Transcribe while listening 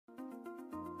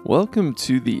Welcome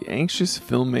to the Anxious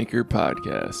Filmmaker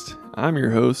Podcast. I'm your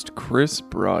host, Chris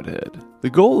Broadhead. The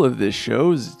goal of this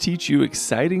show is to teach you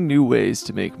exciting new ways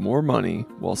to make more money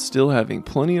while still having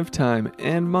plenty of time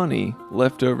and money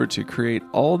left over to create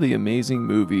all the amazing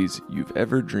movies you've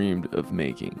ever dreamed of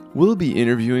making. We'll be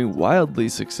interviewing wildly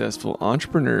successful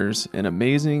entrepreneurs and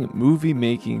amazing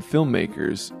movie-making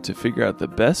filmmakers to figure out the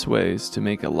best ways to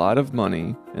make a lot of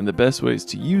money and the best ways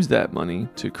to use that money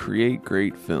to create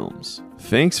great films.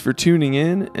 Thanks for tuning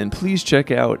in, and please check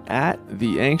out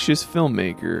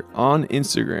 @TheAnxiousFilmmaker on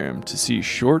Instagram to see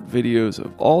short videos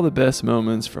of all the best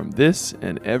moments from this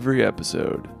and every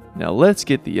episode. Now let's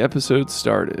get the episode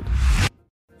started.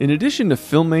 In addition to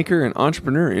filmmaker and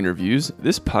entrepreneur interviews,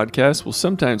 this podcast will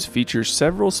sometimes feature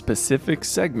several specific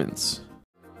segments.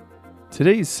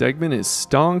 Today's segment is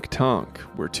Stonk Tonk,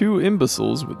 where two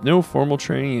imbeciles with no formal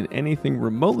training in anything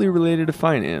remotely related to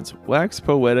finance wax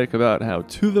poetic about how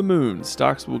to the moon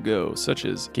stocks will go, such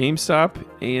as GameStop,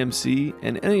 AMC,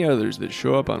 and any others that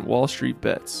show up on Wall Street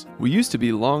bets. We used to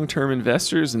be long-term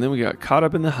investors, and then we got caught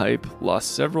up in the hype,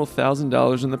 lost several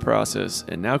 $1,000s in the process,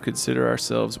 and now consider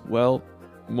ourselves, well,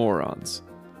 morons.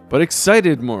 But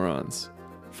excited morons.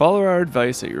 Follow our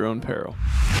advice at your own peril.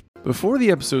 Before the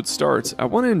episode starts, I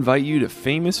want to invite you to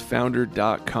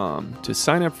famousfounder.com to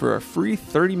sign up for our free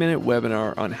 30-minute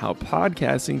webinar on how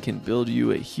podcasting can build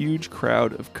you a huge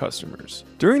crowd of customers.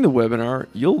 During the webinar,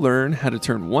 you'll learn how to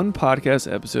turn one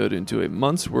podcast episode into a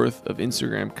month's worth of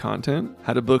Instagram content,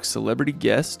 how to book celebrity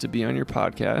guests to be on your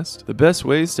podcast, the best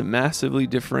ways to massively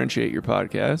differentiate your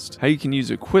podcast, how you can use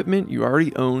equipment you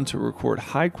already own to record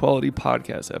high-quality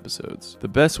podcast episodes, the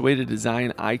best way to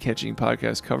design eye-catching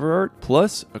podcast cover art,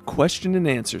 plus a question and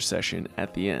answer session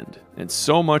at the end, and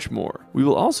so much more. We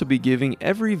will also be giving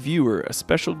every viewer a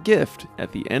special gift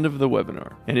at the end of the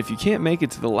webinar. And if you can't make it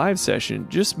to the live session,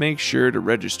 just make sure to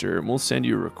register and we'll send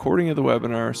you a recording of the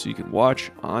webinar so you can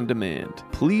watch on demand.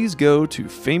 Please go to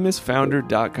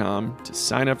famousfounder.com to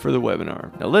sign up for the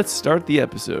webinar. Now let's start the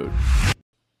episode.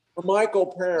 For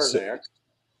Michael Pernick,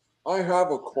 I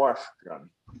have a question.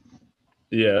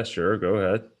 Yeah, sure. Go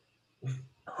ahead.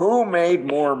 Who made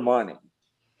more money?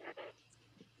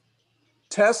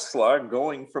 Tesla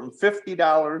going from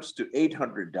 $50 to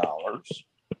 $800,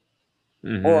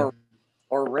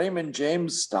 or Raymond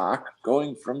James stock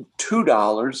going from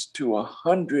 $2 to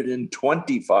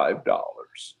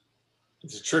 $125?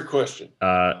 It's a trick question.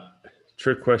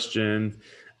 Trick question.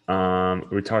 Are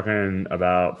we talking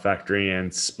about factory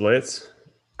and splits?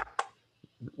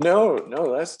 No,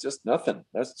 that's just nothing.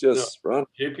 That's just run.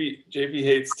 JP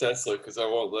hates Tesla because I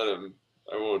won't let him.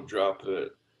 I won't drop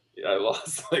it. I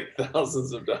lost like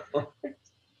thousands of dollars.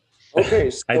 Okay,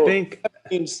 so I think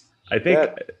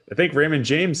Raymond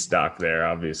James stock there,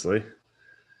 obviously.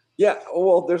 Yeah,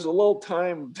 well, there's a little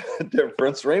time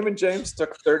difference. Raymond James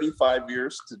took 35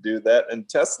 years to do that, and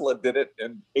Tesla did it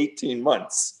in 18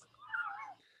 months.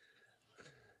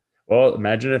 Well,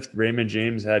 imagine if Raymond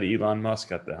James had Elon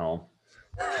Musk at the helm.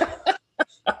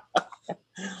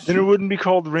 Then it wouldn't be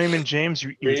called Raymond James,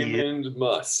 you idiot. Raymond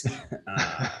Musk.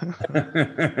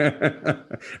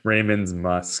 Raymond's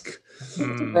Musk.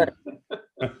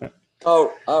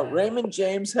 Raymond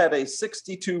James had a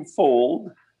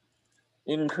 62-fold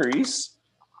increase,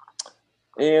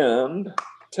 and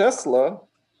Tesla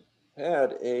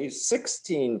had a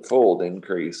 16-fold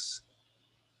increase.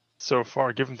 So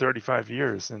far, give them 35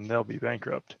 years and they'll be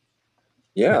bankrupt.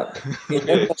 Yeah.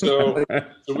 Okay, so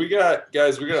we got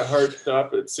a hard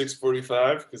stop at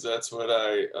 6:45 because that's what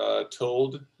I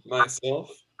told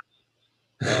myself.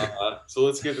 So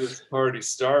let's get this party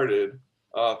started.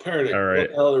 Pernick, all right.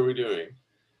 What the hell are we doing?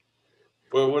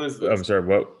 What is this? I'm sorry,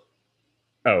 what?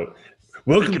 Oh,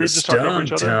 welcome to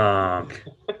Stonk Tonk.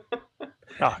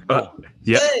 Cool.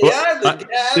 Yeah. Hey, I'm the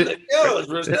guy that goes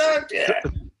for Stonk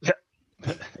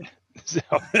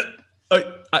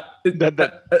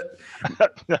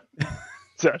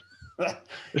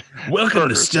Welcome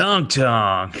to Stonk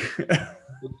Tonk.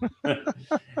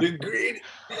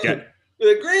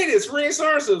 The greatest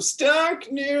resource of stock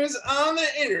news on the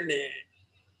internet.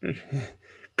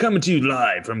 Coming to you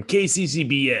live from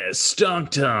KCCBS Stonk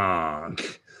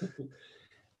Tonk.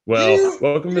 Well,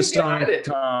 welcome to Stonk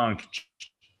Tonk.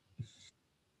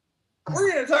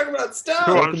 We're going to talk about stock.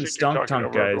 Welcome to Stonk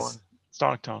Tonk, guys.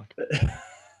 Stonk Tonk.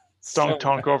 Stonk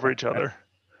Tonk over each other.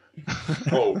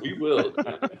 Oh, we will.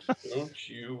 Don't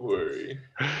you worry.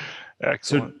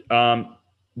 Excellent. So,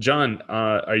 John,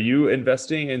 are you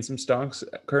investing in some stocks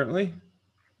currently?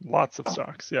 Lots of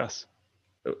stocks, yes.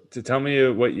 To tell me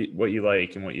what you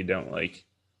like and what you don't like,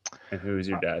 and who's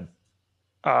your dad?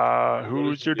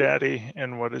 Who's your daddy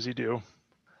and what does he do?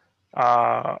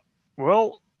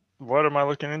 Well, what am I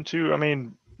looking into? I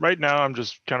mean, right now I'm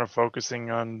just kind of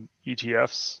focusing on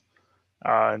ETFs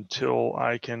until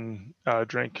I can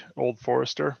drink Old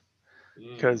Forester,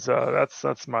 because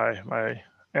that's my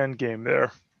end game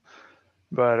there.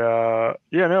 But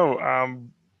yeah, no,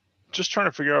 just trying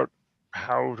to figure out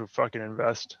how to fucking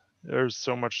invest. There's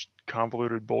so much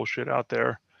convoluted bullshit out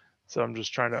there, so I'm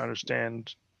just trying to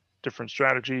understand different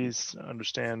strategies,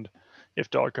 understand if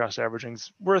dollar cost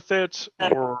averaging's worth it,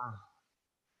 or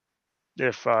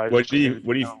if I What just do you maybe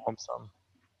what do you lump sum.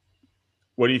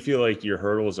 what do you feel like your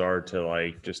hurdles are to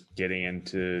like just getting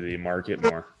into the market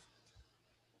more?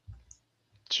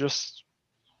 Just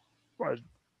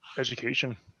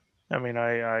education. I mean,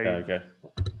 Okay.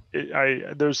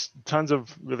 there's tons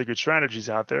of really good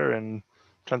strategies out there and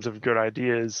tons of good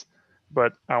ideas,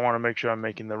 but I want to make sure I'm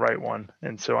making the right one.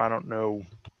 And so I don't know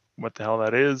what the hell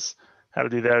that is, how to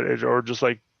do that, or just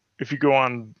like if you go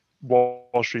on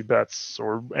Wall Street Bets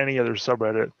or any other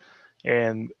subreddit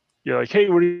and you're like, hey,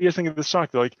 what do you guys think of this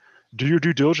stock? They're like, do your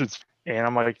due diligence. And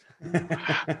I'm like,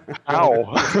 how?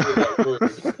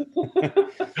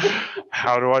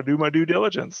 How do I do my due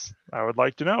diligence? I would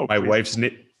like to know. My please.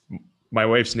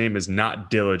 wife's name is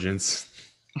not Diligence.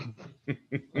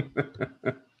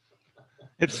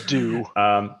 It's due.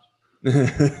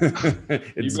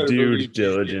 It's due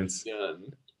diligence.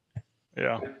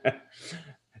 Yeah.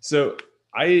 So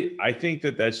I think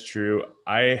that that's true.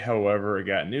 I, however,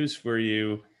 got news for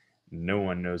you. No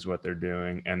one knows what they're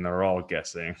doing, and they're all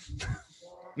guessing.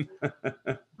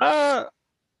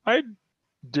 I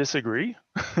disagree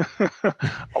a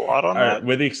lot on All that. right,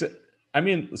 with the I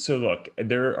mean, so look,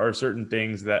 there are certain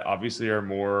things that obviously are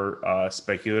more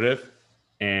speculative,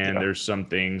 and Yeah. there's some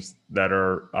things that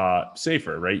are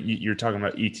safer, right? You're talking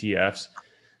about ETFs.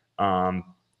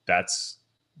 That's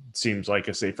seems like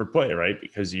a safer play, right?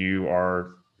 Because you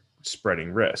are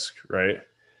spreading risk, right?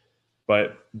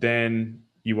 But then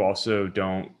you also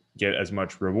don't get as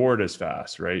much reward as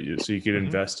fast, right? So you could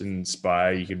invest in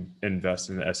SPY, you could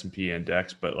invest in the S&P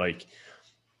index, but like,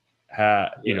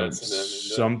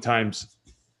 sometimes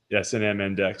S&M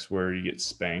index where you get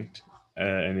spanked.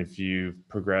 And if you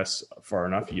progress far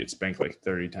enough, you get spanked like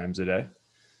 30 times a day.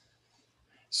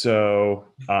 So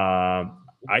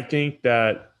I think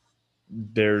that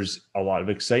there's a lot of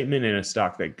excitement in a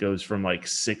stock that goes from like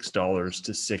 $6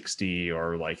 to 60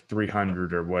 or like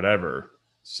 300 or whatever.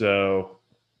 So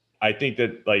I think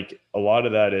that like a lot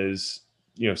of that is,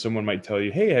 someone might tell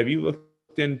you, hey, have you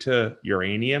looked into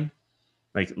uranium?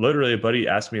 Like literally a buddy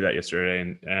asked me that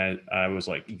yesterday and I was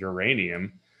like,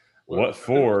 uranium? What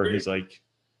for? He's like,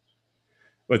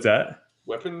 what's that?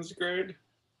 Weapons grade?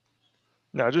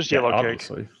 No, just yellow cake.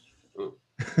 Obviously.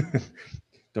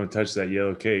 Don't touch that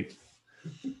yellow cake.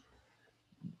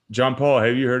 John Paul,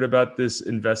 have you heard about this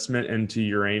investment into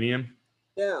uranium?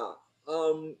 Yeah.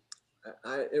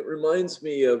 It reminds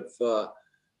me of the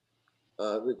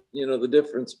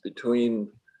difference between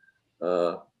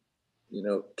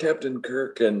Captain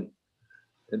Kirk and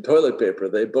toilet paper.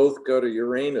 They both go to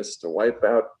Uranus to wipe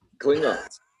out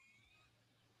Klingons.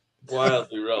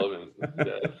 Wildly relevant.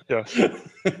 Yeah.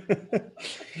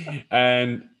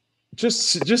 And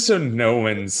just so no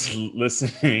one's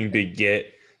listening to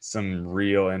get some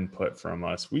real input from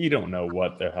us, we don't know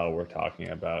what the hell we're talking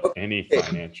about. Any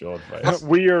financial advice?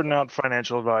 We are not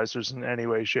financial advisors in any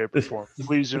way, shape, or form.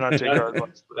 Please do not take our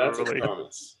advice literally.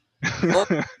 That's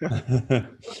a promise.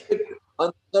 On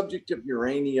the subject of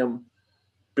uranium,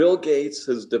 Bill Gates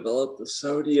has developed a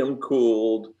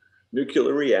sodium-cooled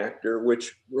nuclear reactor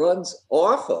which runs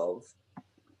off of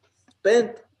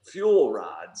spent fuel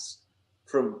rods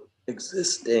from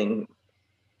existing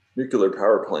nuclear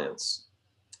power plants.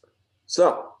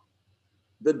 So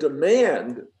the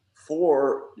demand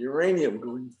for uranium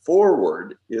going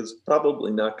forward is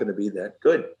probably not going to be that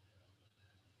good.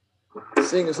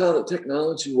 Seeing as how the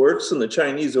technology works, and the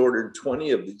Chinese ordered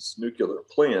 20 of these nuclear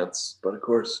plants, but of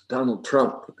course Donald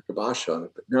Trump put the kibosh on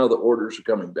it, but now the orders are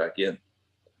coming back in.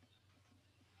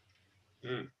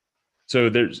 So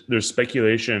there's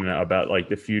speculation about like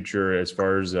the future as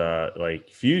far as like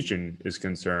fusion is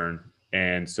concerned,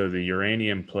 and so the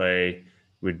uranium play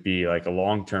would be like a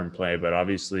long-term play, but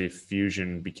obviously if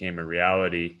fusion became a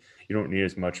reality, you don't need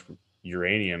as much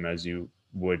uranium as you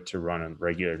would to run a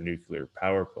regular nuclear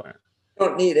power plant. You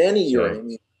don't need any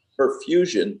uranium for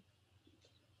fusion.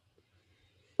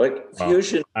 Like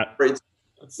fusion creates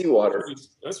seawater.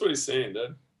 That's what he's saying,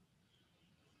 Dad.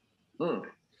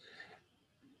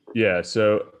 Yeah,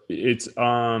 so it's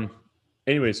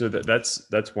anyway, so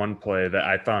that's one play that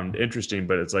I found interesting,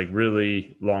 but it's like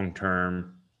really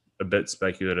long-term, a bit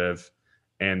speculative.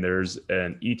 And there's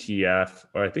an ETF,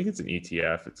 or I think it's an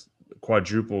ETF. It's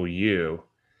quadruple U.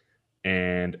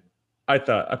 And I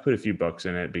thought I put a few bucks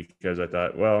in it because I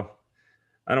thought, well,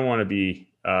 I don't want to be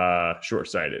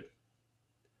short-sighted.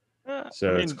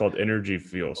 So it's called Energy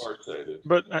Fuels. Short-sighted.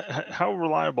 But how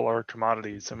reliable are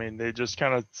commodities? I mean, they just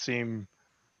kind of seem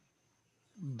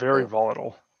very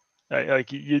volatile.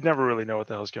 Like you never really know what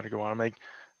the hell's going to go on. Like,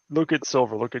 look at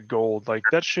silver, look at gold. Like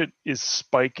that shit is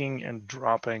spiking and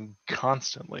dropping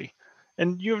constantly,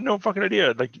 and you have no fucking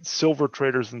idea. Like silver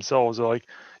traders themselves are like,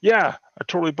 yeah, I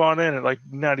totally bought in at like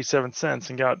 97 cents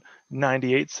and got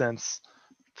 98 cents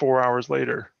 4 hours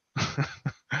later.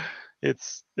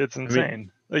 It's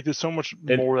insane. Like there's so much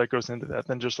more that goes into that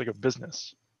than just like a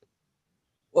business.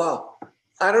 Well,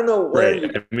 I don't know Right.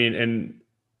 I mean, and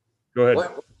go ahead. Why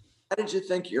did you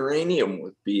think uranium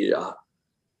would be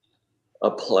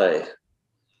a play?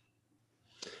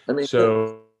 I mean,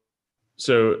 so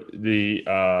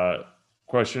the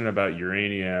question about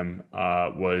uranium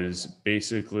was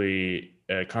basically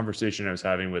a conversation I was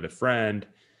having with a friend,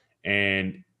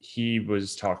 and he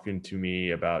was talking to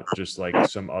me about just like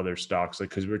some other stocks, like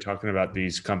because we were talking about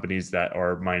these companies that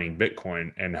are mining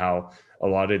Bitcoin and how a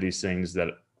lot of these things that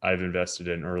I've invested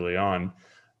in early on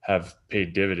have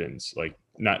paid dividends, like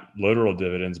not literal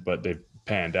dividends, but they've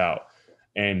panned out.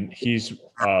 And he's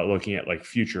looking at like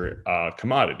future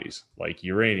commodities like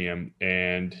uranium.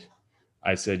 And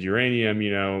I said, uranium,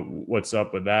 you know, what's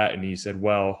up with that? And he said,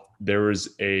 well, there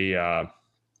was I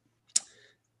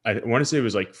want to say it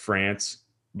was like France,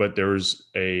 but there was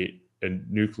a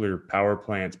nuclear power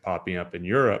plants popping up in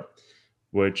Europe,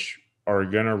 which are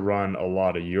going to run a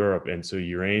lot of Europe. And so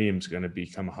uranium is going to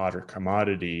become a hotter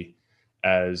commodity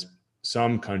as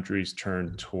some countries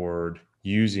turn toward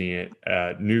using it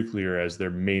nuclear as their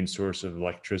main source of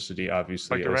electricity,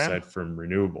 obviously, like aside from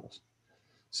renewables.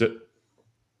 So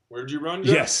where'd you run,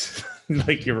 John? yes,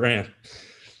 like Iran.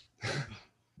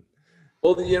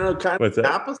 well, you know, kind of the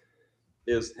opposite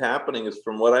is happening is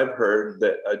from what I've heard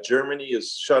that Germany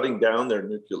is shutting down their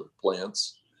nuclear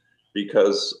plants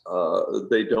because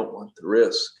they don't want the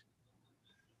risk.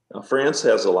 Now, France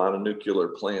has a lot of nuclear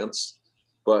plants,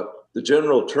 but the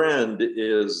general trend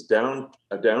is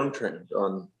a downtrend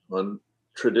on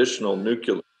traditional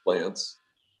nuclear plants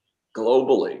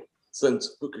globally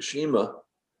since Fukushima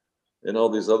and all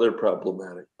these other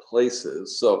problematic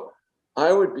places. So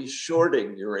I would be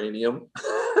shorting uranium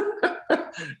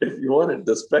if you wanted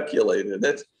to speculate in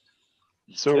it.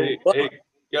 So hey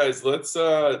guys, let's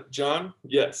John.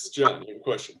 Yes, John, you have a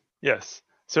question. yes.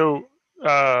 So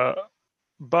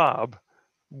Bob,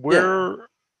 where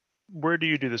do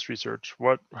you do this research?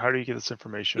 How do you get this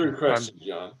information? Good question,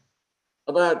 John.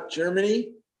 About Germany?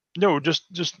 No,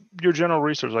 just your general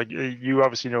research. Like you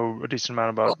obviously know a decent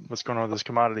amount about what's going on with this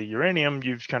commodity, uranium.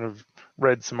 You've kind of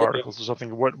read some articles or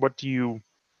something. What do you?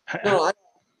 How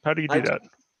do you do that?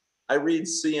 I read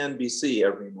CNBC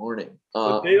every morning.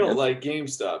 But they don't like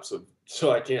GameStop,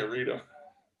 so I can't read them.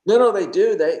 No, they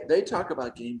do. They talk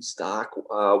about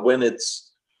GameStop when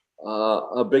it's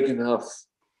a big enough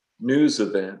news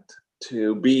event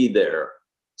to be there.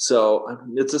 So I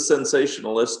mean, it's a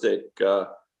sensationalistic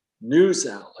news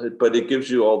outlet, but it gives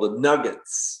you all the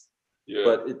nuggets. Yeah.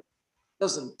 But it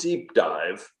doesn't deep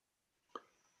dive.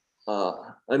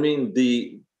 I mean,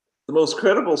 the most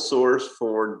credible source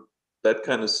for that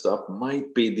kind of stuff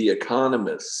might be The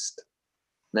Economist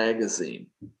magazine.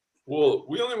 Well,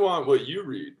 we only want what you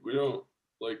read. We don't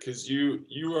like because you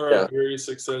are very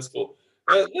successful.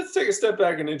 Let's take a step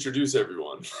back and introduce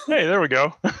everyone. Hey, there we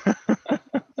go.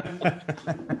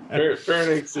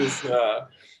 Pharynx is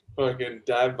fucking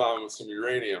dive bomb with some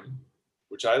uranium,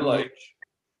 which I like.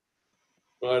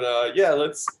 But yeah,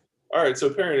 let's. All right, so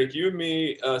Pharynx, you and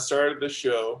me started the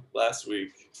show last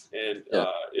week, and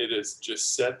it has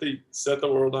just set the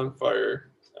world on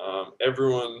fire.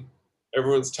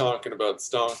 Everyone's talking about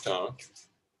Stonk Tonk.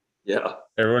 Yeah,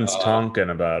 everyone's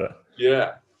talking about it.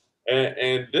 Yeah,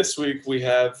 and this week we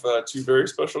have two very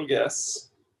special guests.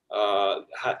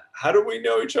 How do we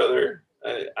know each other?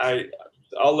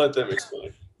 I'll let them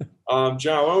explain.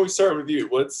 John, why don't we start with you?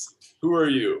 Who are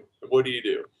you? What do you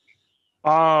do?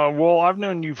 Well, I've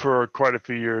known you for quite a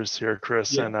few years here,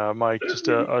 Chris, and Mike, just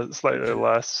a slightly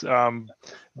less.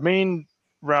 Main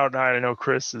route I know,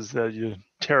 Chris, is that you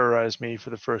terrorized me for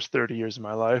the first 30 years of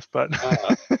my life, but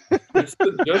just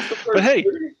the first but hey,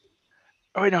 30?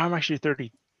 Oh wait, no, I'm actually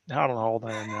 30. I don't know how old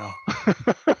I am now.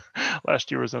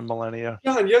 Last year was a millennia.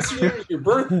 John, yesterday was your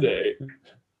birthday.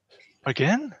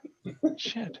 Again?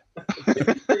 Shit.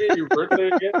 Forget your birthday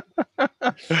again?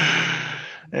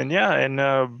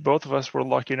 And both of us were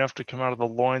lucky enough to come out of the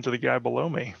loins of the guy below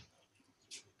me.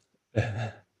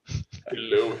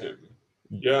 Below him.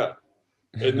 Yeah.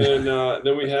 And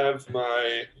then we have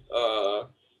my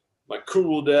my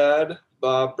cool dad,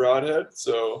 Bob Broadhead.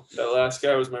 So that last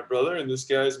guy was my brother, and this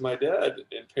guy is my dad.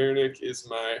 And Pernick is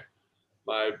my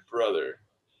brother,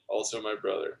 also my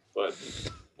brother, but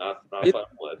not by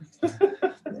blood.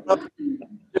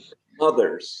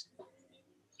 Mothers.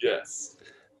 Yes.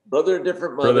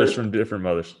 Different mothers. Brothers from different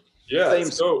mothers. Yeah. Same.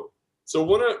 So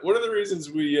one of the reasons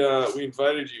we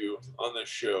invited you on this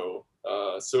show.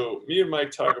 So me and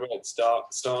Mike talk about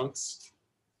stonks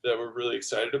that we're really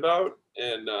excited about,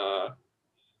 and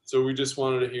so we just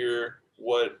wanted to hear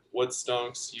what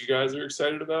stonks you guys are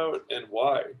excited about and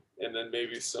why, and then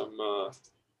maybe some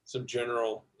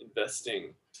general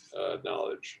investing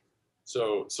knowledge.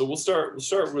 So we'll start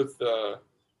with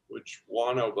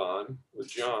Wanobon with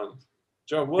John.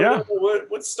 John,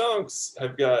 what stonks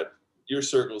have got your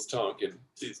circles talking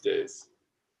these days?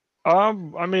 I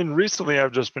mean, recently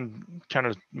I've just been kind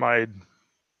of my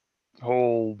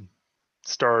whole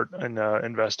start in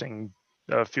investing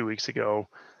a few weeks ago.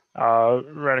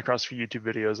 Ran across a few YouTube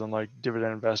videos on like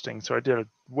dividend investing. So I did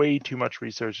way too much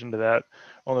research into that,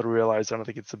 only to realize I don't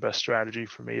think it's the best strategy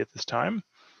for me at this time.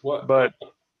 What? But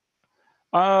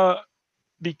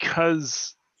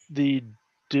because the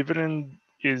dividend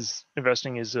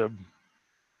investing is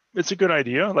it's a good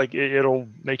idea. Like it'll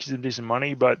make you some decent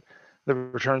money, but the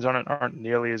returns on it aren't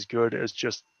nearly as good as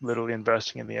just literally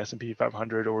investing in the S&P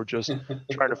 500 or just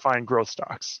trying to find growth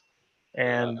stocks.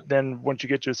 And then once you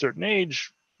get to a certain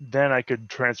age, then I could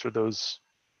transfer those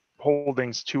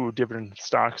holdings to dividend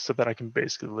stocks so that I can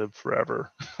basically live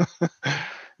forever.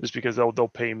 Just because they'll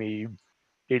pay me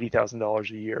 $80,000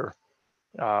 a year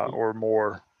or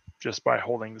more just by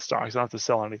holding the stocks. I don't have to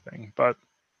sell anything. But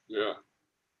yeah.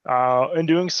 In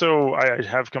doing so, I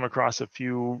have come across a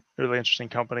few really interesting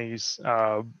companies.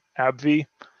 AbbVie,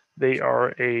 they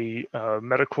are a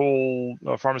medical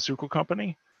pharmaceutical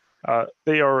company.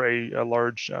 They are a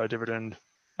large dividend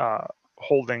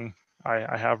holding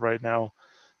I have right now,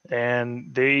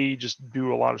 and they just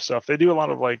do a lot of stuff. They do a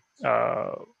lot of like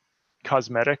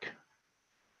cosmetic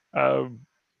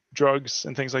drugs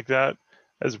and things like that,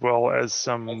 as well as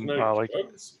some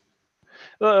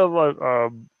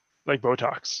like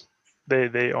Botox.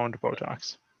 They owned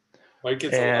Botox. Mike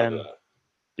gets a lot of that.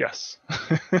 Yes.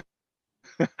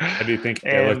 How do you think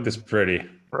they look this pretty?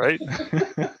 Right.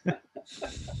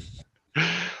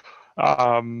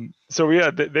 So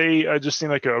yeah, they just seem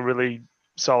like a really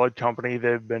solid company.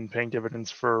 They've been paying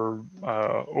dividends for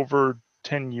over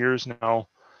 10 years now,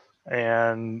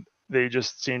 and they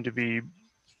just seem to be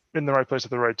in the right place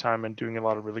at the right time and doing a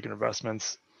lot of really good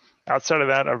investments. Outside of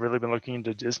that, I've really been looking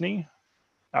into Disney,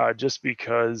 just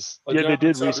because they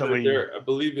did recently. I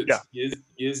believe it's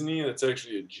Disney. That's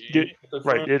actually a G.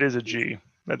 Right, it is a G.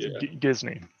 That's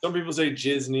Disney. Some people say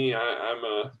Disney. I'm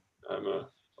a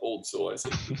old soul. I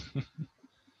say.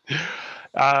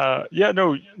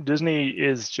 Disney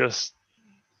is just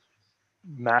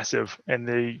massive, and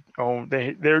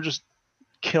they're just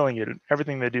killing it.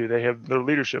 Everything they do, their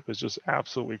leadership is just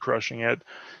absolutely crushing it.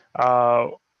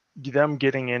 Them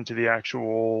getting into the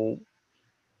actual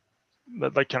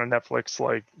like kind of Netflix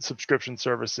like subscription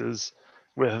services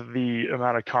with the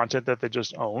amount of content that they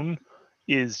just own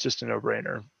is just a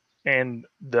no-brainer. And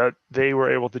that they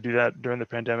were able to do that during the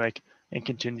pandemic and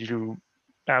continue to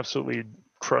absolutely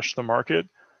crush the market.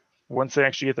 Once they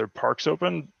actually get their parks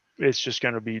open, it's just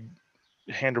going to be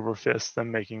hand over fist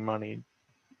them making money.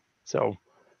 So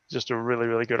just a really,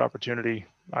 really good opportunity.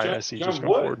 I see. John, just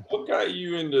going forward. What got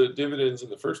you into dividends in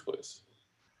the first place?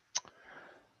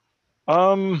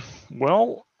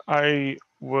 Well, I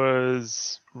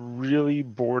was really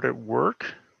bored at work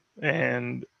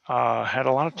and had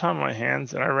a lot of time on my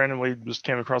hands, and I randomly just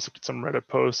came across some Reddit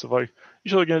posts of like, you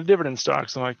should look into dividend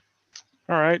stocks. I'm like,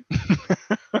 all right.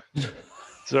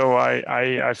 So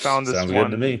I found this Sounds one.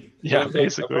 good to me. Yeah,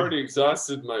 basically. I've already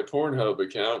exhausted my Pornhub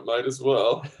account. Might as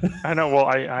well. I know. Well,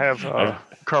 I have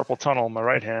carpal tunnel in my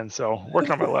right hand, so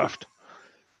working on my left.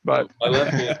 But my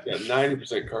left hand's got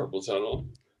 90% carpal tunnel.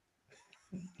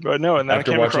 But no, and then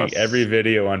after watching every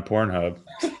video on Pornhub.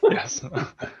 Yes,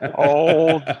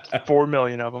 all 4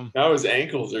 million of them. Now his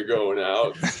ankles are going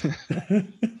out.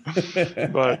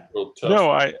 But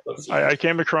no, I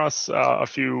came across a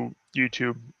few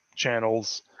YouTube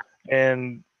channels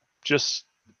and just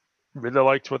really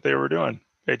liked what they were doing.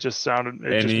 It just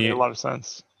made a lot of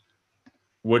sense.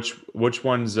 Which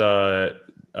ones?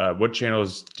 What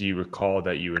channels do you recall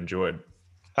that you enjoyed?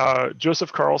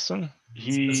 Joseph Carlson.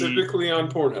 Specifically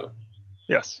on Pornhub.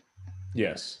 Yes.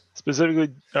 Yes. Specifically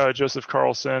Joseph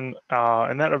Carlson,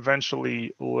 and that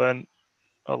eventually led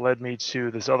led me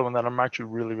to this other one that I'm actually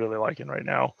really, really liking right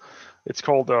now. It's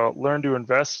called Learn to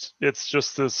Invest. It's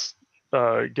just this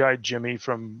guy, Jimmy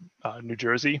from New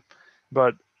Jersey,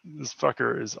 but this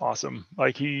fucker is awesome.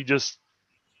 Like he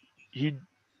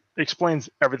explains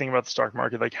everything about the stock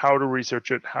market, like how to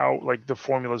research it, how like the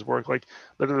formulas work, like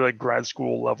literally like grad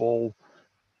school level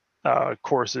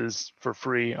courses for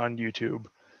free on YouTube.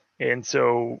 And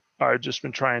so I've just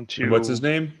been trying to. And what's his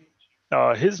name?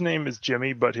 His name is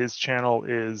Jimmy, but his channel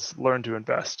is Learn to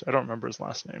Invest. I don't remember his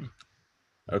last name.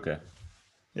 Okay.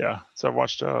 Yeah, so I've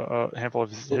watched a handful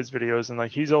of his videos, and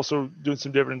like he's also doing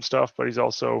some dividend stuff, but he's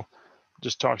also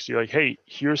just talks to you like, hey,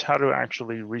 here's how to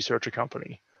actually research a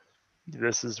company.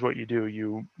 This is what you do.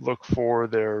 You look for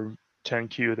their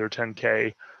 10Q, their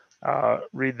 10K,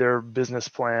 read their business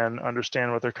plan,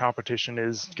 understand what their competition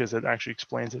is, because it actually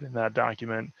explains it in that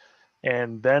document.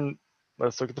 And then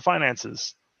let's look at the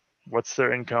finances. What's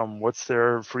their income? What's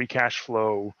their free cash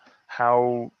flow?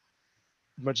 How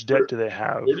much debt do they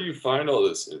have? Where do you find all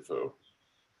this info,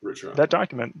 Richard? That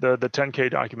document, the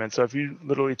 10K document. So if you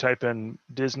literally type in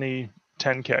Disney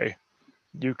 10K,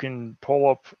 you can pull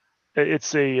up.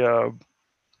 It's the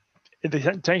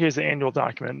 10K is the annual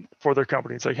document for their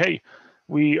company. It's like, hey,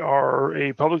 we are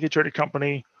a publicly traded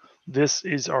company. This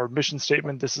is our mission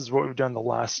statement. This is what we've done the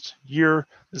last year.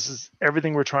 This is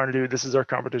everything we're trying to do. This is our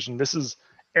competition. This is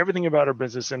everything about our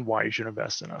business and why you should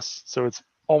invest in us. So it's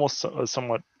almost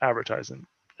somewhat advertising.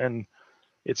 And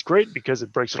it's great because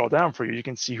it breaks it all down for you. You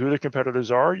can see who the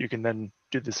competitors are. You can then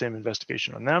do the same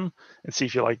investigation on them and see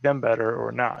if you like them better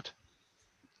or not.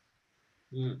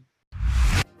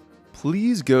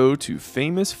 Please go to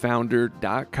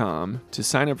famousfounder.com to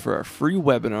sign up for our free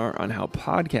webinar on how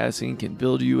podcasting can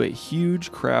build you a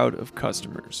huge crowd of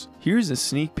customers. Here's a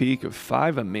sneak peek of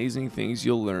 5 amazing things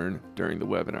you'll learn during the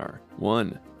webinar.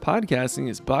 1. Podcasting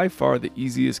is by far the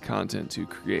easiest content to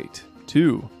create.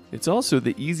 2. It's also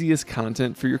the easiest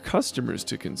content for your customers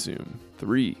to consume.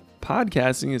 3.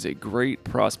 Podcasting is a great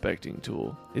prospecting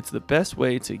tool. It's the best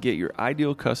way to get your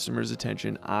ideal customer's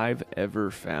attention I've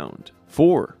ever found.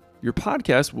 4. Your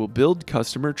podcast will build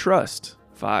customer trust.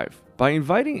 5. By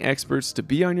inviting experts to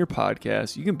be on your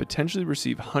podcast, you can potentially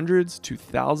receive hundreds to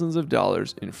thousands of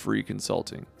dollars in free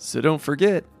consulting. So don't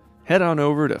forget, head on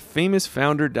over to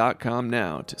famousfounder.com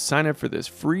now to sign up for this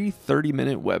free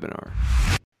 30-minute webinar.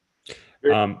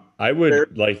 I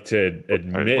would like to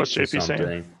admit What's to JP something.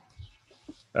 saying?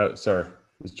 Oh, sorry.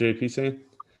 Was JP saying?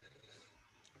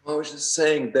 I was just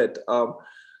saying that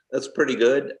that's pretty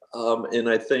good, and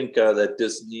I think that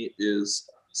Disney is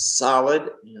solid.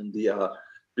 And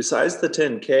besides the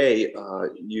 10K,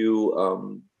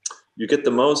 you get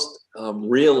the most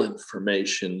real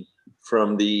information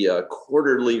from the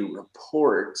quarterly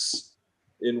reports,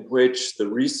 in which the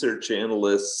research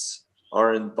analysts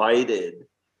are invited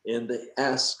and they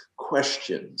ask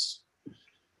questions.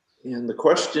 And the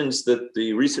questions that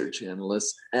the research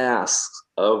analysts ask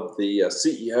of the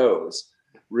CEOs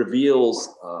reveals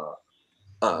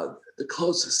the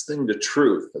closest thing to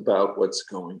truth about what's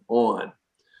going on.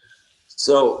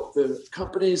 So the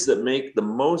companies that make the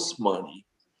most money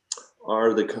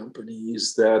are the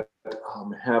companies that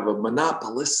have a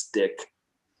monopolistic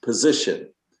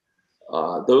position.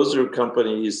 Those are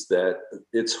companies that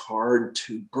it's hard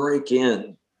to break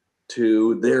in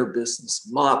to their business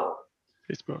model.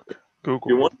 Facebook, Google.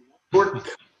 You want to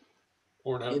work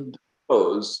Pornhub. in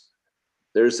those,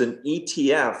 there's an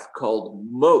ETF called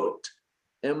MOAT,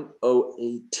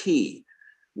 M-O-A-T,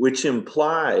 which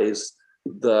implies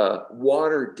the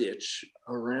water ditch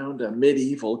around a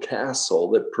medieval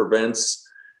castle that prevents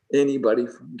anybody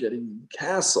from getting in the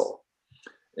castle.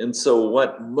 And so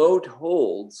what MOAT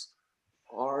holds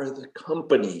are the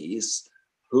companies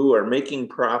who are making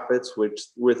profits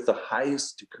with the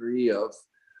highest degree of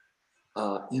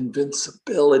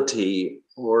invincibility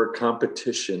or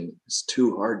competition is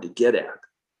too hard to get at.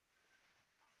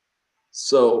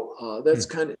 So that's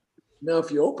kind of, now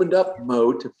if you opened up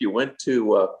MOAT, if you went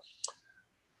to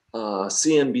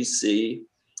CNBC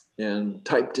and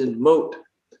typed in MOAT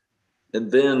and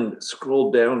then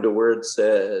scrolled down to where it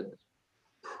said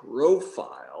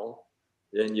profile,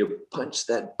 and you punch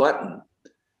that button,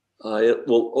 it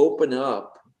will open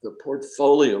up the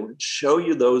portfolio and show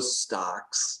you those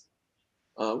stocks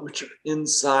which are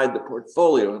inside the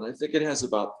portfolio. And I think it has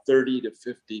about 30 to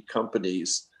 50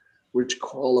 companies which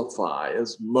qualify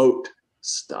as MOAT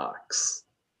stocks.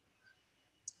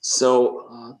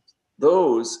 So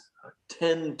those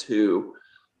tend to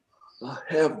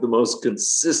have the most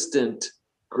consistent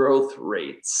growth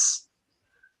rates,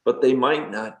 but they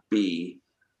might not be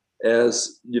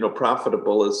as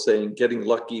profitable as saying getting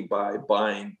lucky by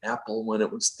buying Apple when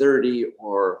it was 30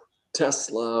 or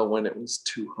Tesla when it was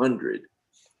 200.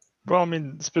 Well, I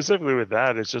mean, specifically with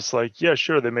that, it's just like, yeah,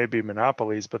 sure, they may be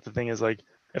monopolies, but the thing is, like,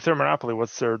 if they're a monopoly,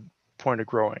 what's their point of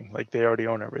growing? Like, they already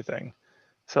own everything.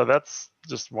 So that's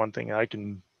just one thing I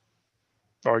can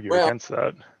argue against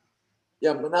that.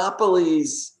 Yeah,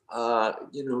 monopolies,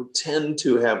 tend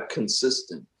to have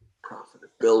consistent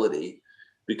profitability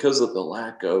because of the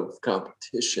lack of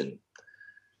competition.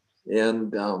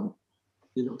 And,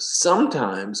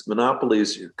 sometimes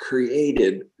monopolies are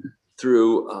created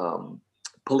through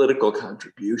political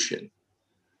contribution,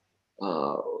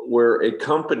 where a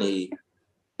company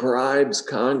bribes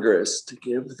Congress to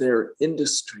give their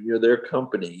industry or their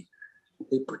company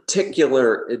a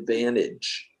particular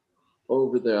advantage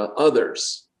over the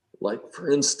others. Like, for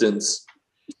instance,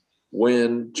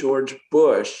 when George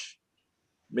Bush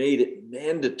made it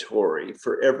mandatory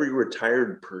for every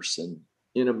retired person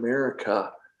in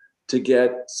America to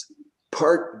get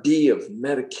Part D of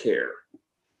Medicare,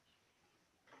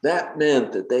 that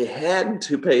meant that they had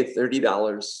to pay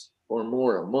 $30 or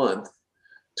more a month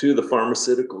to the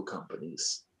pharmaceutical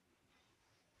companies.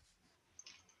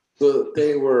 So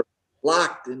they were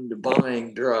locked into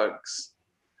buying drugs.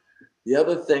 The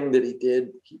other thing that he did,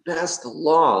 he passed a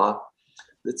law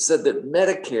that said that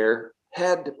Medicare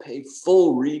had to pay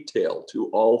full retail to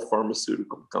all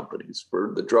pharmaceutical companies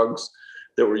for the drugs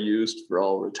that were used for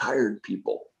all retired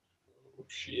people. Oh,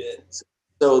 shit.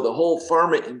 So the whole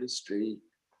pharma industry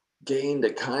gained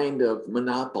a kind of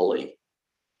monopoly,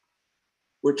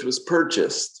 which was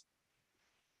purchased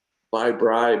by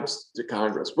bribes to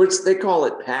Congress, which they call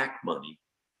it PAC money.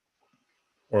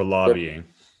 Or lobbying.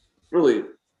 Really,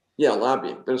 yeah,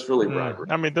 lobbying, but it's really bribery.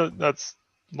 I mean, that's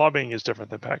lobbying is different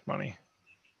than PAC money.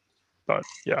 But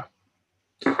yeah.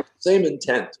 Same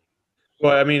intent.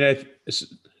 Well, I mean,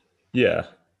 yeah.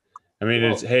 I mean,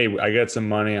 it's, hey, I got some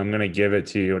money. I'm going to give it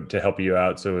to you to help you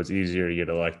out so it's easier to get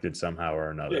elected somehow or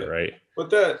another, right?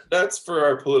 But that's for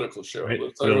our political show. Right?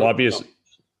 Let's The lobbyists.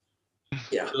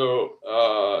 Yeah.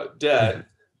 So, Dad,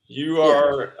 you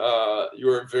are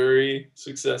a very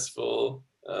successful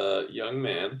young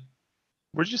man.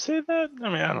 Would you say that? I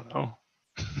mean, I don't know.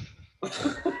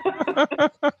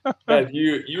 Dad,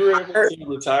 you were able to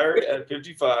retire at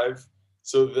 55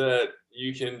 so that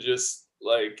you can just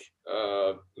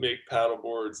make paddle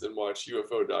boards and watch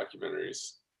UFO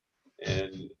documentaries,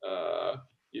 and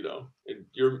and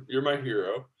you're my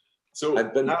hero. So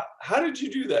how did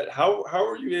you do that? How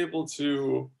are you able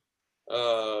to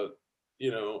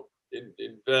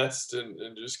invest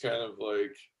and just kind of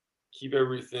like keep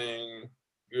everything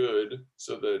good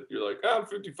so that you're like, I'm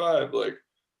 55, like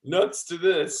nuts to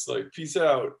this, like peace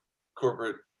out,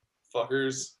 corporate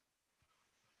fuckers.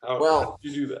 How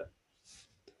did you do that?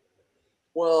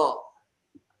 Well,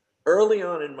 early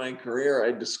on in my career,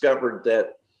 I discovered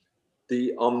that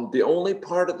the only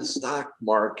part of the stock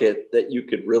market that you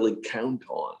could really count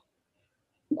on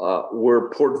were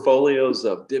portfolios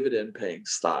of dividend-paying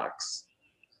stocks.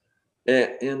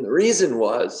 And the reason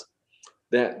was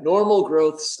that normal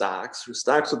growth stocks, or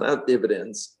stocks without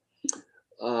dividends,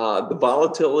 the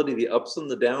volatility, the ups and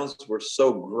the downs were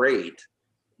so great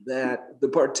that the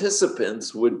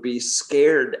participants would be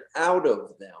scared out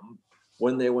of them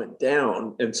when they went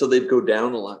down, and so they'd go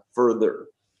down a lot further.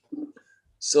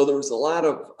 So there was a lot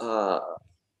of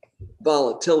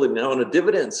volatility. Now, in a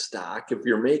dividend stock, if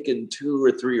you're making 2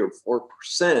 or 3 or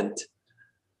 4%,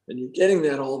 and you're getting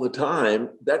that all the time,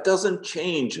 that doesn't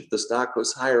change if the stock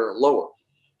was higher or lower.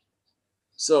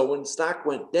 So when stock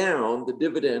went down, the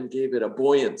dividend gave it a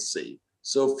buoyancy.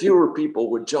 So fewer people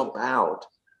would jump out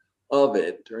of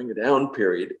it during a down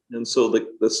period. And so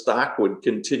the stock would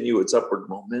continue its upward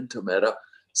momentum at a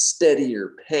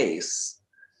steadier pace.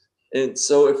 And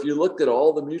so if you looked at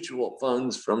all the mutual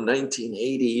funds from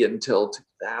 1980 until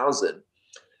 2000,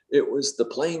 it was the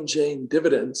plain Jane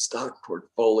dividend stock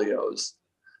portfolios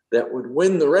that would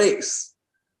win the race,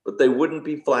 but they wouldn't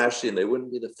be flashy and they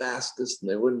wouldn't be the fastest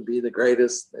and they wouldn't be the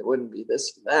greatest. They wouldn't be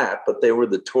this and that, but they were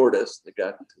the tortoise that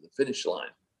got to the finish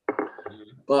line.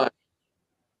 But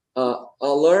a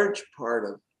large part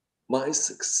of my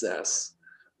success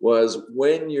was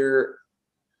when you're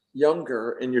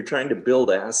younger and you're trying to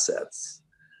build assets,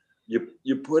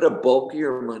 you put a bulk of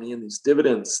your money in these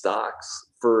dividend stocks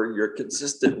for your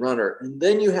consistent runner, and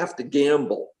then you have to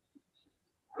gamble,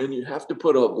 and you have to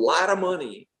put a lot of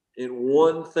money in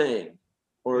one thing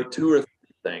or 2 or 3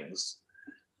 things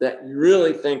that you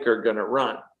really think are going to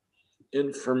run.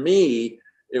 And for me,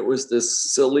 it was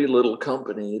this silly little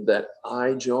company that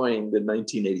I joined in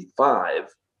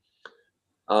 1985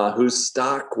 whose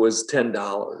stock was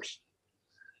 $10.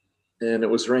 And it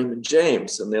was Raymond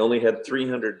James, and they only had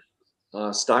 300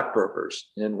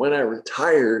 stockbrokers. And when I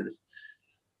retired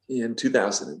in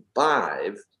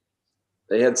 2005,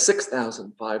 they had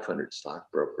 6,500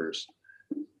 stockbrokers.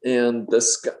 And the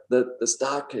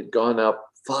stock had gone up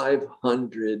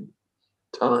 500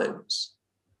 times.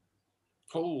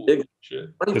 Holy shit.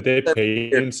 Did they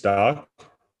pay in stock?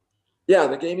 Yeah,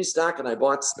 they gave me stock and I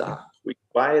bought stock. We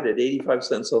could buy it at 85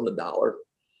 cents on the dollar.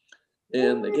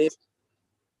 And they gave.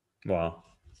 Wow.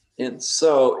 And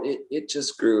so it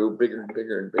just grew bigger and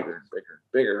bigger and bigger and bigger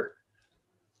and bigger.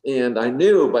 And I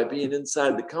knew by being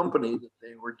inside the company that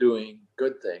they were doing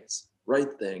good things, right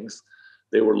things.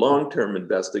 They were long-term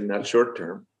investing, not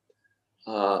short-term.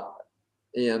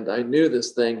 And I knew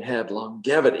this thing had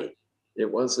longevity. It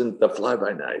wasn't the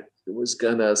fly-by-night. It was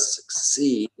going to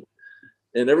succeed.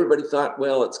 And everybody thought,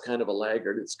 well, it's kind of a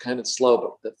laggard. It's kind of slow,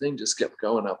 but the thing just kept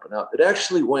going up and up. It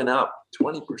actually went up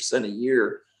 20% a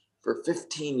year for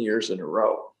 15 years in a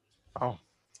row. Oh,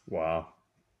 wow.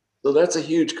 So that's a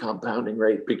huge compounding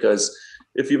rate, because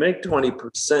if you make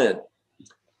 20%,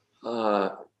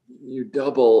 you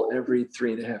double every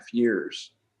 3.5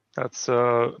 years. that's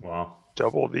Wow.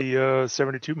 double the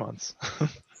 72 months.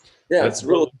 Yeah, That's it's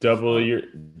really double your.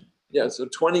 yeah. So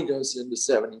 20 goes into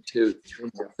 72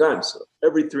 3.5 times. So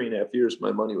every 3.5 years,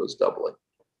 my money was doubling.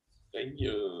 Thank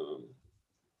you.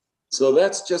 So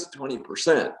that's just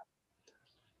 20%.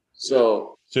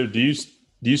 So So do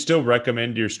you still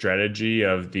recommend your strategy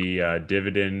of the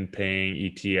dividend paying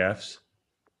ETFs?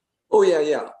 oh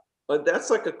yeah, but that's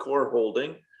like a core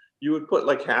holding. You would put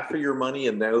like half of your money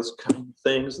in those kind of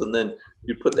things, and then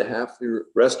you'd put the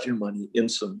rest of your money in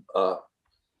some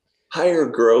higher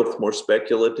growth, more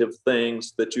speculative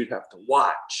things that you'd have to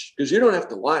watch, because you don't have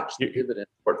to watch the dividend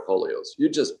portfolios. You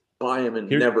just buy them and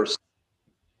never.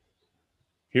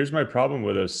 Here's my problem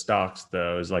with those stocks,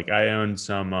 though, is like I own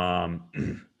some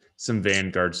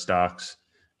Vanguard stocks.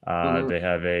 They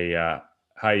have a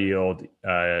high yield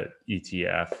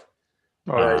ETF.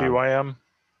 VYM.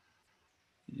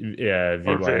 Yeah,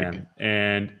 VYM,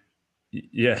 and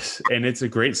yes, and it's a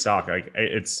great stock. Like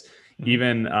it's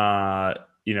even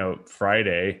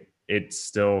Friday, it's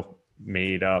still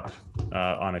made up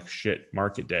on a shit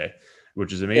market day,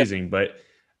 which is amazing. Yeah. But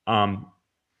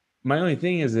my only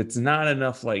thing is it's not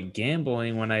enough like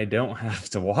gambling when I don't have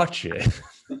to watch it.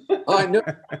 I know.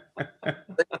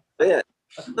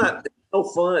 It's no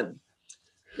fun.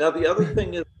 Now, the other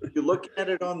thing is, if you look at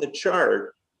it on the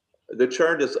chart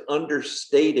is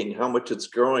understating how much it's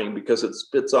growing because it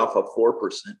spits off a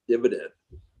 4% dividend.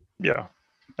 Yeah,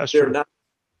 that's They're true. not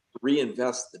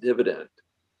reinvest the dividend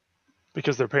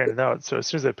because they're paying it out. So as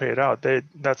soon as they pay it out,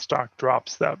 that stock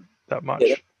drops that much.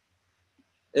 Yeah.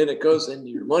 And it goes into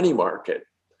your money market.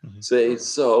 Mm-hmm.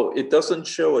 So it doesn't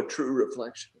show a true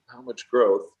reflection of how much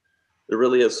growth there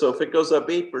really is. So if it goes up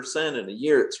 8% in a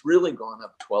year, it's really gone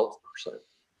up 12%.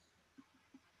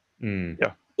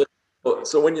 Yeah.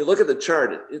 So when you look at the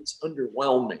chart, it's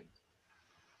underwhelming.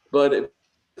 But if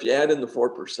you add in the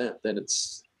 4%, then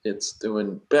it's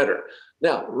doing better.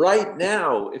 Now, right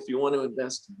now, if you want to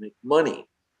invest and make money,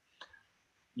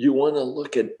 you want to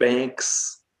look at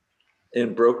banks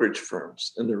and brokerage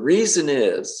firms. And the reason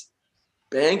is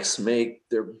banks make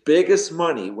their biggest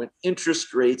money when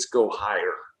interest rates go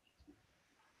higher.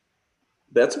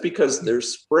 That's because their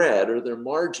spread or their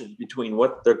margin between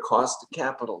what their cost of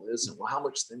capital is and how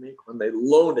much they make when they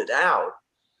loan it out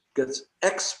gets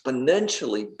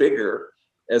exponentially bigger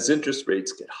as interest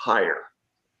rates get higher.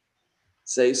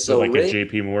 So like a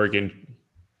JP Morgan.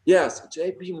 Yes, a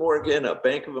JP Morgan, a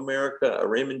Bank of America, a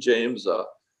Raymond James, a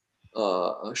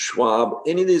Schwab,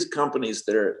 any of these companies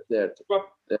that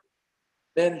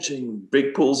managing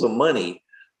big pools of money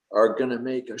are going to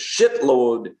make a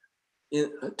shitload in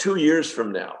 2 years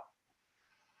from now.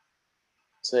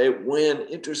 Say when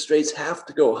interest rates have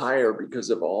to go higher because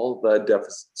of all the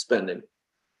deficit spending.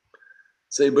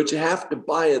 Say, but you have to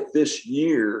buy it this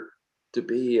year to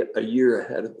be a year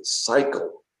ahead of the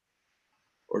cycle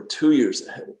or 2 years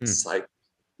ahead of the cycle.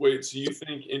 Wait, so you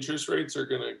think interest rates are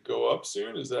going to go up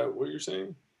soon? Is that what you're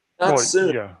saying? Not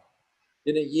soon. Yeah.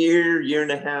 In a year, year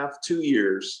and a half, 2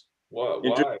 years.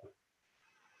 Why?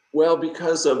 Well,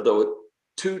 because of the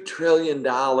 $2 trillion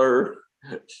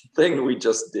thing we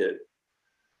just did.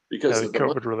 Because of the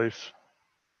COVID relief.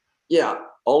 Yeah,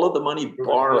 all of the money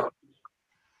borrowed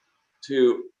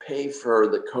to pay for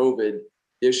the COVID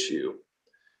issue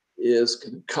is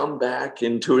going to come back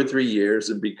in 2 or 3 years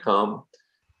and become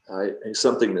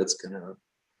something that's going to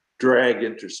drag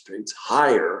interest rates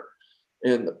higher,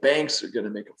 and the banks are going to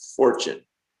make a fortune.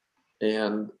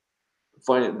 And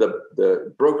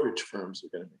the brokerage firms are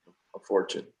going to make a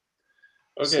fortune.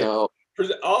 Okay. So,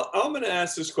 I'm going to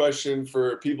ask this question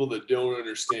for people that don't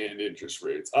understand interest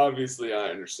rates. Obviously, I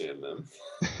understand them.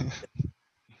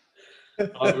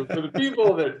 For the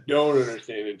people that don't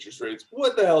understand interest rates,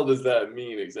 what the hell does that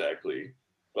mean exactly,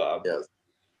 Bob? yes.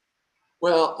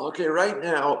 Well, okay, right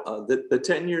now, the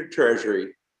 10-year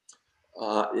Treasury,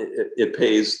 it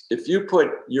pays, if you put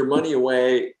your money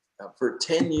away for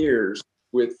 10 years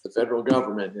with the federal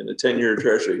government in a 10-year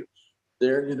Treasury,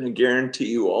 they're going to guarantee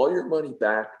you all your money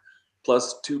back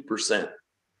plus 2%.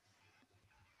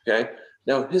 Okay.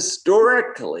 Now,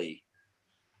 historically,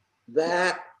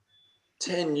 that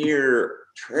 10-year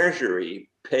Treasury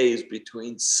pays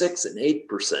between 6 and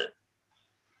 8%.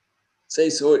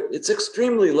 So it's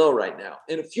extremely low right now.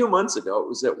 And a few months ago, it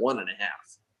was at 1.5%.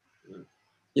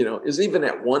 It was even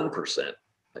at 1%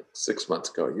 like 6 months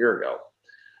ago, a year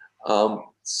ago.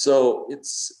 So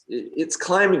it's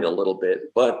climbing a little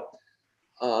bit, but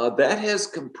that has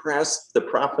compressed the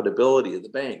profitability of the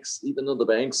banks. Even though the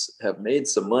banks have made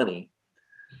some money,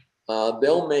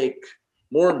 they'll make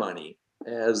more money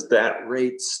as that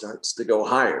rate starts to go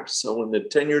higher. So when the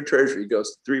 10-year Treasury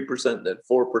goes to 3%, then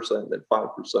 4%, then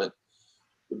 5%,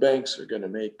 the banks are going to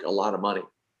make a lot of money.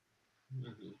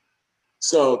 Mm-hmm.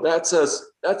 So that's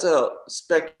a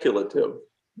speculative.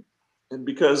 And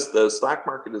because the stock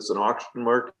market is an auction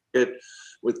market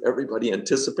with everybody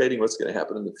anticipating what's going to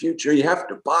happen in the future, you have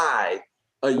to buy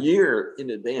a year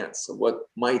in advance of what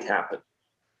might happen.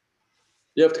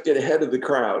 You have to get ahead of the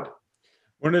crowd.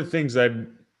 One of the things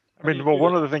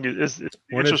one of the things is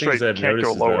interest rate can't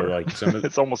go lower. Like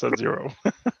it's almost at zero.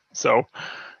 So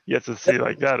you have to see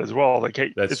like that as well. Like,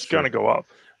 hey, it's going to go up.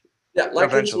 Yeah, like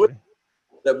eventually.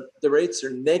 The rates are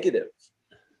negative.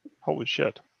 Holy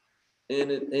shit.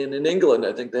 And in England,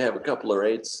 I think they have a couple of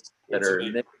rates that are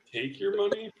negative. Take your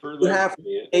money for you have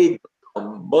to pay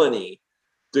money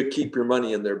to keep your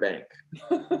money in their bank.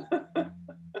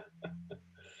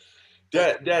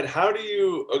 Dad, how do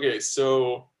you? Okay,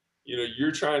 so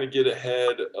you're trying to get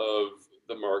ahead of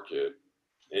the market,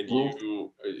 and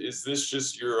is this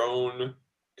just your own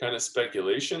kind of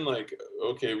speculation? Like,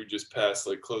 okay, we just passed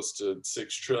like close to $6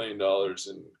 trillion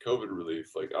in COVID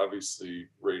relief. Like, obviously,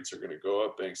 rates are going to go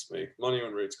up. Banks make money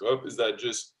when rates go up. Is that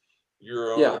just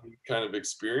your own kind of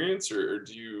experience, or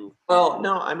do you? Well,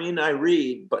 no, I mean, I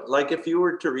read, but like if you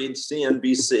were to read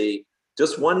CNBC,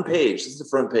 just one page, this is the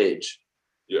front page,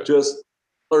 just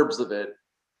blurbs of it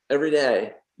every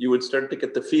day, you would start to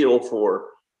get the feel for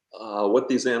what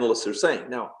these analysts are saying.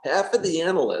 Now, half of the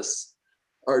analysts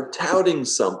are touting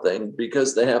something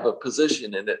because they have a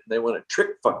position in it and they want to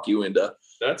trick fuck you into.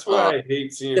 That's why I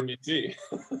hate CNBC.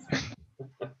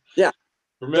 Yeah.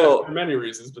 For many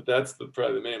reasons, but that's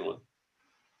probably the main one.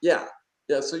 Yeah.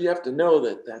 So you have to know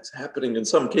that that's happening in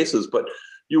some cases, but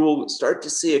you will start to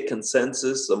see a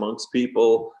consensus amongst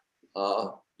people,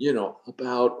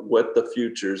 about what the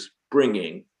future's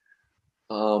bringing.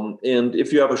 And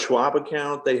if you have a Schwab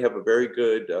account, they have a very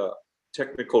good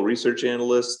technical research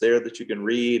analyst there that you can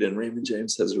read. And Raymond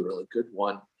James has a really good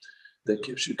one that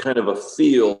gives you kind of a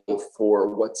feel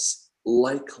for what's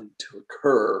likely to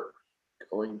occur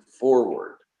going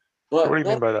forward. But what do you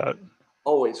mean by that?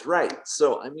 Always right.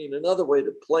 So, I mean, another way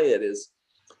to play it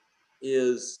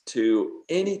is to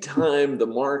anytime the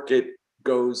market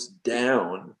goes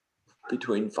down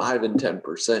between 5 and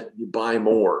 10%, you buy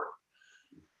more.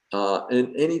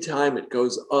 And anytime it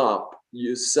goes up,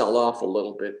 you sell off a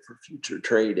little bit for future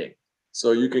trading.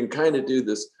 So you can kind of do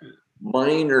this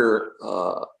minor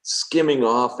skimming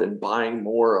off and buying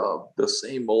more of the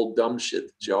same old dumb shit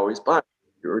that you always buy.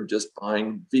 You're just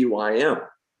buying VYM.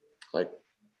 Like,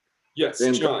 yes,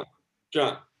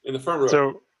 John, in the front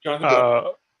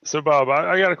row. So Bob,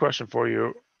 I got a question for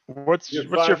you. What's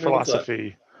your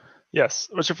philosophy? Yes.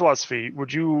 What's your philosophy?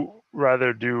 Would you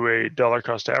rather do a dollar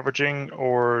cost averaging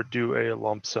or do a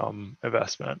lump sum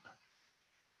investment?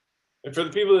 And for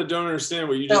the people that don't understand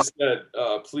what you just said,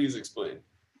 please explain.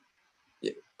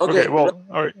 Yeah. Okay. Well,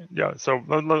 all right. Yeah. So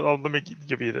let me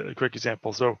give you a quick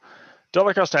example. So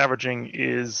dollar cost averaging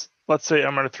is, let's say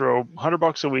I'm going to throw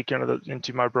 $100 a week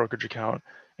into my brokerage account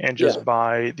and just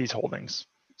buy these holdings.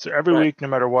 So every week, no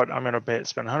matter what, I'm going to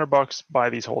spend $100,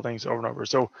 buy these holdings over and over.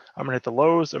 So I'm going to hit the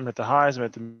lows, I'm going to hit the highs, I'm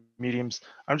going to hit the mediums.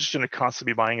 I'm just going to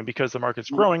constantly be buying, and because the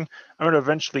market's growing, I'm going to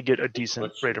eventually get a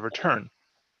decent rate of return.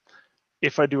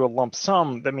 If I do a lump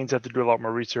sum, that means I have to do a lot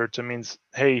more research. It means,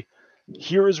 hey,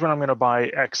 here is when I'm going to buy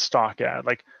X stock at.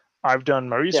 Like, I've done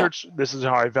my research. This is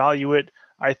how I value it.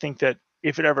 I think that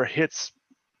if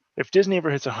Disney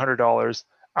ever hits $100,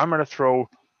 I'm going to throw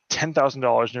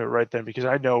 $10,000 into it right then, because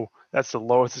I know that's the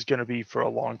lowest it's going to be for a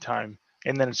long time.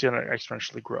 and then it's going to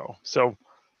exponentially grow. So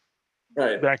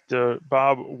Right. back to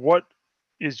Bob, what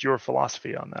is your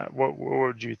philosophy on that? What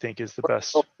would you think is the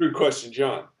best? Good question,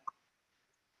 John.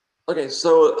 Okay,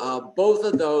 so both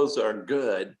of those are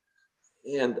good.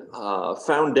 And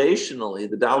foundationally,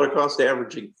 the dollar cost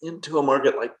averaging into a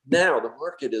market like now, the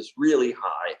market is really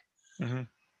high. Mm-hmm.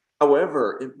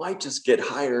 However, it might just get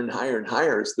higher and higher and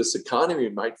higher as this economy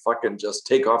might fucking just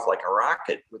take off like a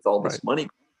rocket with all this money.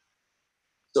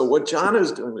 So what John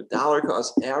is doing with dollar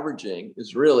cost averaging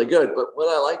is really good. But what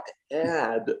I like to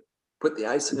add, put the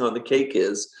icing on the cake,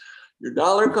 is your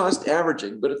dollar cost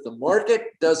averaging. But if the market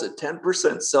does a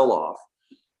 10% sell off,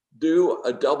 do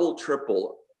a double,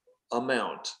 triple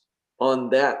amount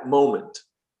on that moment,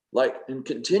 and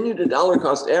continue to dollar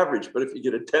cost average. But if you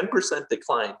get a 10%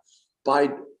 decline,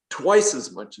 buy twice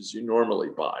as much as you normally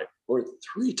buy, or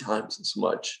 3 times as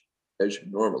much as you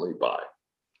normally buy.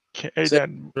 Hey, So,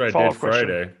 Dan, What I follow-up did question.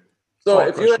 Friday. so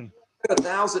Follow-up if you have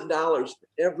question. $1,000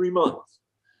 every month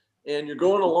and you're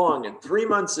going along and 3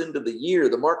 months into the year,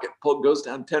 the market goes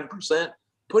down 10%,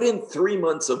 put in 3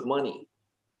 months of money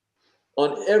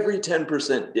on every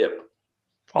 10% dip.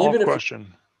 Follow-up even if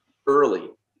question. Early.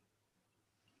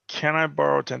 Can I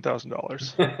borrow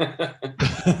 $10,000?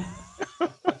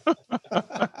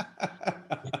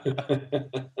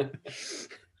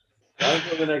 Time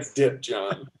for the next dip,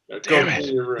 John. Now Damn go it.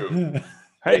 to your room.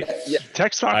 Hey, Yeah.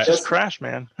 tech stocks just crashed,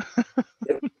 man.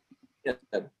 Yeah.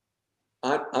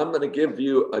 I'm going to give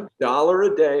you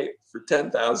 $1 a day for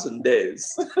 10,000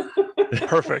 days.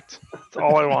 Perfect. That's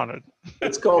all I wanted.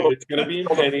 It's called. It's going to be in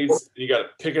pennies. You got to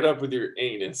pick it up with your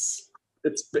anus.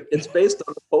 It's based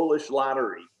on the Polish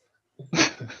lottery.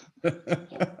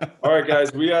 All right,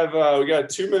 guys, we got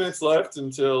 2 minutes left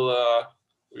until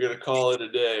we got to call it a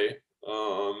day.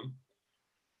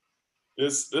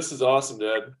 This is awesome,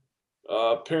 Dad.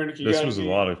 Parent, This was a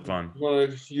lot of fun.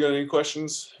 You got any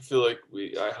questions? I feel like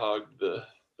I hogged the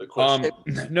question.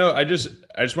 No, I just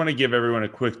want to give everyone a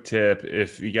quick tip.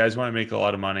 If you guys want to make a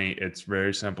lot of money, it's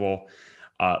very simple.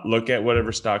 Look at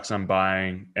whatever stocks I'm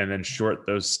buying and then short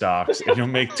those stocks, and you'll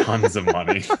make tons of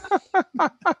money.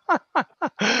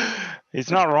 He's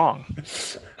not wrong.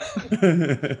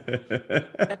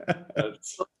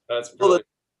 That's brilliant.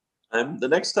 The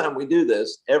next time we do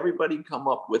this, everybody come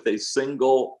up with a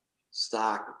single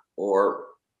stock or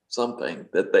something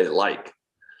that they like,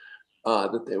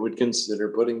 that they would consider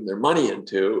putting their money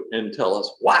into, and tell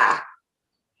us why.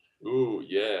 Ooh,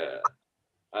 yeah.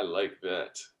 I like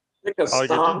that. Pick a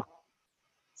stock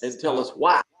and tell us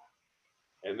why.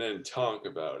 And then talk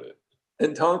about it.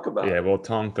 Yeah, we'll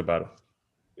talk about it.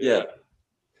 Yeah.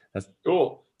 That's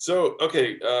cool. So,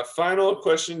 okay, final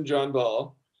question, John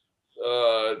Ball.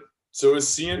 So is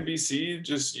CNBC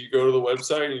just, you go to the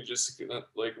website and you just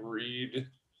read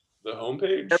the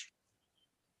homepage?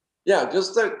 Yeah,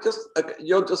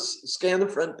 you'll just scan the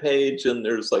front page and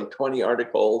there's 20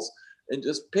 articles, and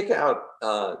just pick out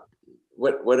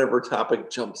whatever topic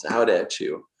jumps out at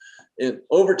you. And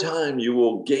over time, you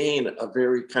will gain a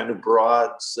very kind of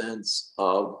broad sense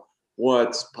of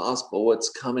what's possible, what's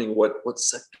coming, what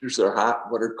sectors are hot,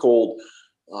 what are cold,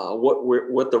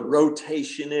 what the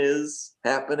rotation is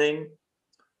happening,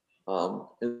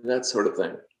 and that sort of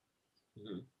thing.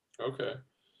 Mm-hmm. Okay.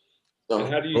 So,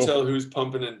 and how do you tell who's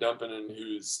pumping and dumping and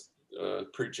who's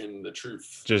preaching the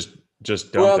truth? Just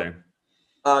dumping.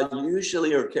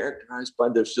 Usually are characterized by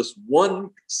there's just one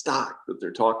stock that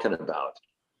they're talking about,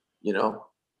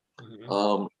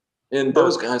 Mm-hmm. And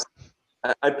those guys,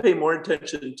 I pay more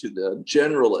attention to the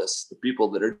generalists, the people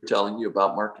that are telling you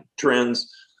about market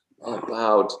trends,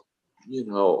 about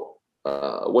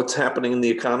what's happening in the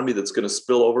economy that's going to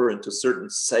spill over into certain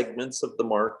segments of the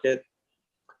market,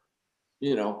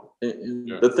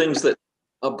 the things that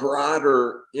a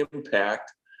broader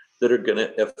impact that are going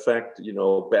to affect,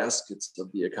 baskets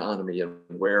of the economy, and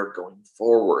where going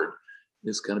forward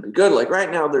is going to be good. Like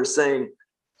right now, they're saying,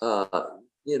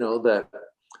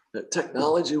 that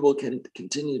technology will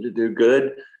continue to do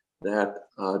good, that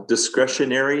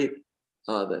discretionary,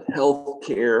 that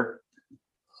healthcare,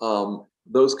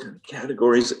 those kind of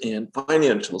categories, and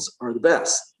financials are the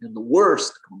best. And the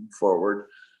worst going forward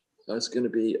is going to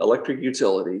be electric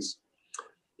utilities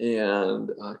and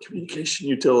communication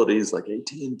utilities like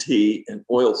AT&T and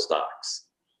oil stocks.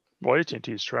 Well,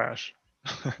 AT&T is trash.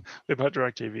 They bought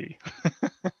DirecTV.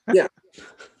 Yeah,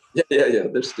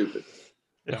 they're stupid.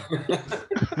 Yeah.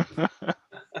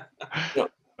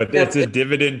 But it's a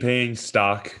dividend-paying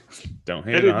stock. Don't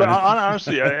hate on it. it.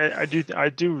 Honestly, I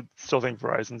do still think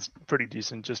Verizon's pretty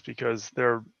decent, just because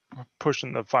they're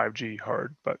pushing the 5G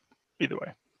hard. But either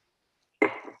way.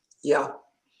 Yeah,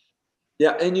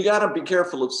 Yeah, and you got to be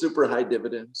careful of super high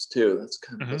dividends too. That's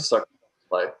kind of a sucker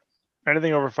play.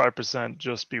 Anything over 5%,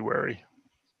 just be wary.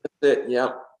 That's it. Yeah.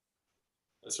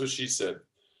 That's what she said.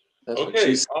 That's what Okay,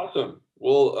 she said. awesome.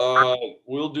 Well,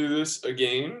 we'll do this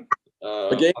again.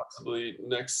 Possibly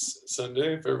next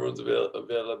Sunday if everyone's available.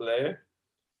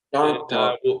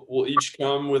 And we'll each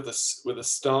come with a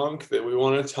stonk that we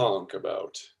want to tonk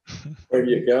about. There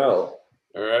you go.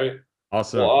 All right.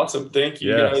 Awesome. Well, awesome. Thank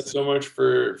you guys so much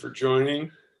for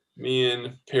joining me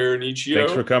and Paranicio.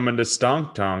 Thanks for coming to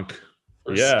Stonk Tonk.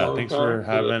 Thanks for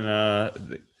having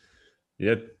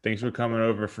thanks for coming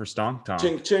over for Stonk Tonk.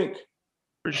 Chink chink.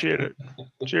 Appreciate it.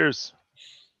 Cheers.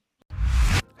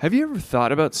 Have you ever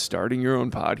thought about starting your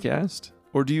own podcast?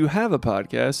 Or do you have a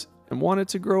podcast and want it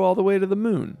to grow all the way to the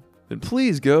moon? Then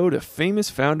please go to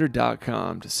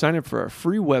famousfounder.com to sign up for our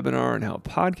free webinar on how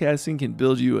podcasting can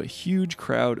build you a huge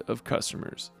crowd of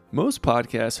customers. Most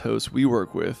podcast hosts we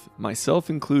work with, myself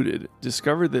included,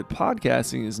 discovered that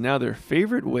podcasting is now their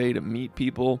favorite way to meet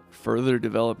people, further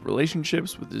develop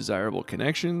relationships with desirable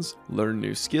connections, learn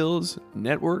new skills,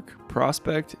 network,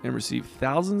 prospect, and receive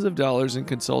thousands of dollars in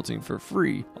consulting for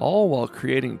free, all while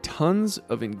creating tons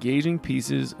of engaging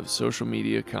pieces of social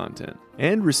media content.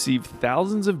 And receive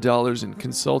thousands of dollars in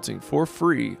consulting for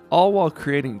free, all while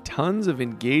creating tons of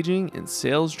engaging and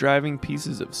sales-driving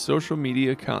pieces of social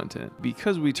media content,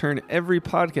 because we turn every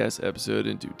podcast episode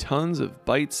into tons of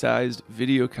bite-sized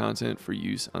video content for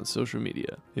use on social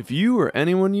media. If you or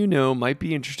anyone you know might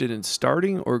be interested in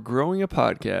starting or growing a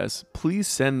podcast, please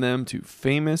send them to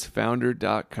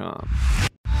famousfounder.com.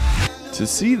 To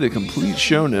see the complete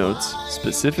show notes,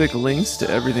 specific links to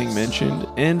everything mentioned,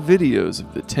 and videos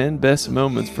of the 10 best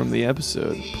moments from the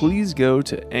episode, please go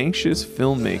to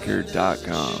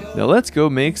anxiousfilmmaker.com. Now let's go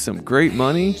make some great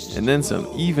money and then some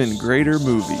even greater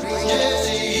movies.